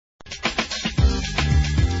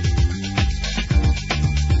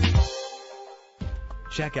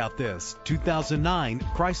Check out this 2009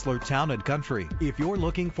 Chrysler Town & Country. If you're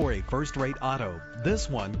looking for a first-rate auto, this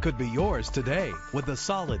one could be yours today. With a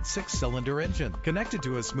solid 6-cylinder engine connected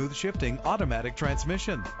to a smooth shifting automatic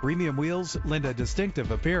transmission. Premium wheels lend a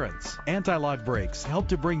distinctive appearance. Anti-lock brakes help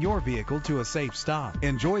to bring your vehicle to a safe stop.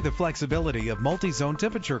 Enjoy the flexibility of multi-zone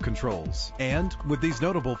temperature controls. And with these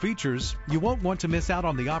notable features, you won't want to miss out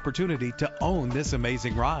on the opportunity to own this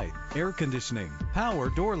amazing ride. Air conditioning, power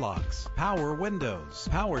door locks, power windows,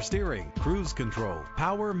 power steering, cruise control,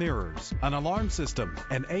 power mirrors, an alarm system,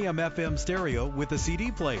 an AM/FM stereo with a CD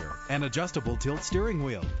player, an adjustable tilt steering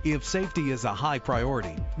wheel. If safety is a high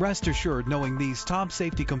priority, rest assured knowing these top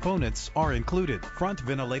safety components are included: front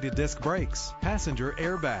ventilated disc brakes, passenger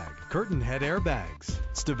airbag, curtain head airbags,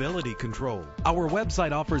 stability control. Our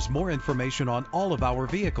website offers more information on all of our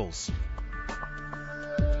vehicles.